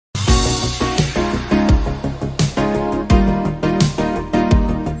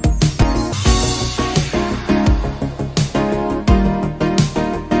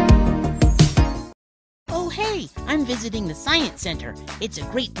visiting the Science Center. It's a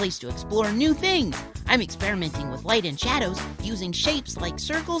great place to explore new things. I'm experimenting with light and shadows using shapes like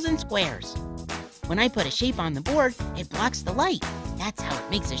circles and squares. When I put a shape on the board, it blocks the light. That's how it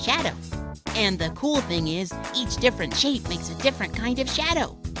makes a shadow. And the cool thing is, each different shape makes a different kind of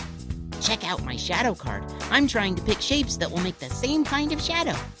shadow. Check out my shadow card. I'm trying to pick shapes that will make the same kind of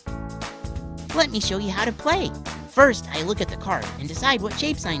shadow. Let me show you how to play. First, I look at the card and decide what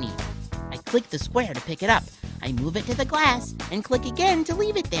shapes I need. I click the square to pick it up. I move it to the glass and click again to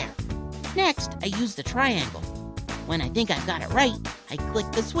leave it there. Next, I use the triangle. When I think I've got it right, I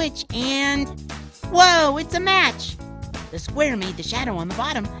click the switch and... whoa, it's a match! The square made the shadow on the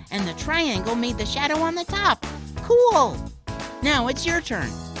bottom and the triangle made the shadow on the top. Cool! Now it's your turn.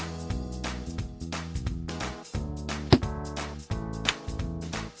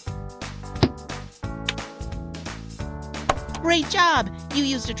 Great job! You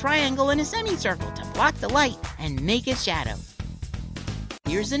used a triangle and a semicircle to block the light and make a shadow.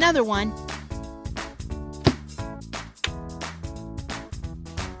 Here's another one.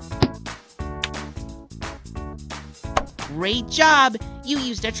 Great job! You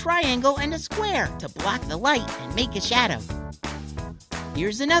used a triangle and a square to block the light and make a shadow.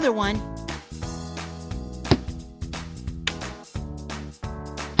 Here's another one.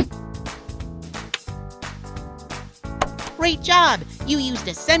 Great job! You used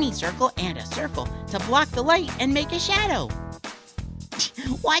a semicircle and a circle to block the light and make a shadow.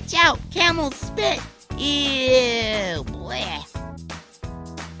 Watch out! Camels spit! Ew! Bleh!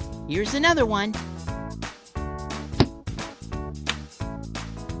 Here's another one.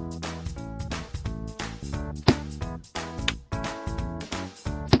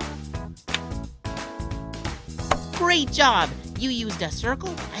 Great job! You used a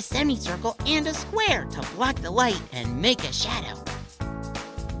circle, a semicircle, and a square to block the light and make a shadow.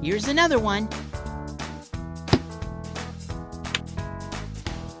 Here's another one.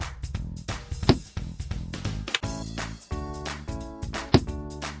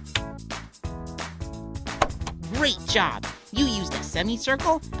 Great job! You used a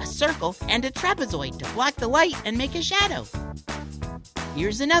semicircle, a circle, and a trapezoid to block the light and make a shadow.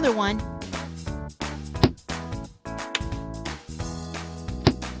 Here's another one.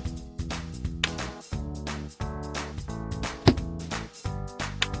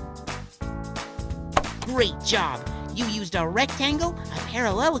 Great job! You used a rectangle, a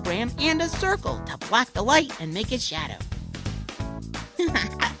parallelogram, and a circle to block the light and make a shadow.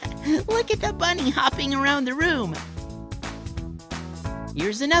 Look at the bunny hopping around the room.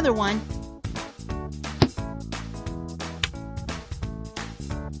 Here's another one.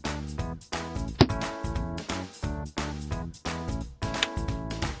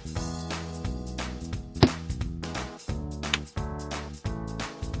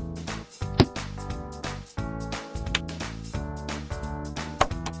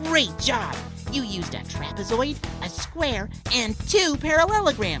 Great job! You used a trapezoid, a square, and 2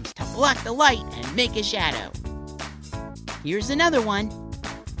 parallelograms to block the light and make a shadow. Here's another one.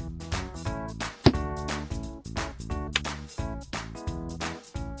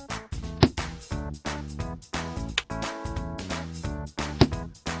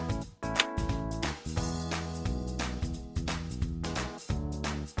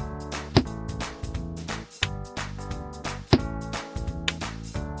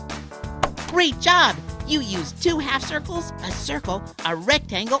 Great job! You used 2 half circles, a circle, a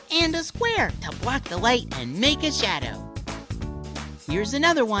rectangle, and a square to block the light and make a shadow. Here's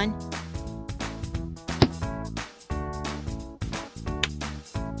another one.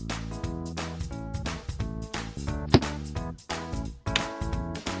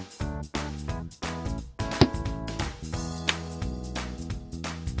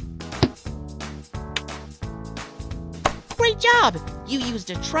 Great job! You used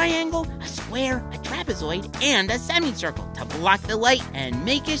a triangle, a square, a trapezoid, and a semicircle to block the light and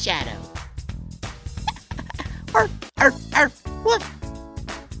make a shadow. Arf, arf, arf, woof.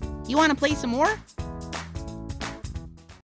 You want to play some more?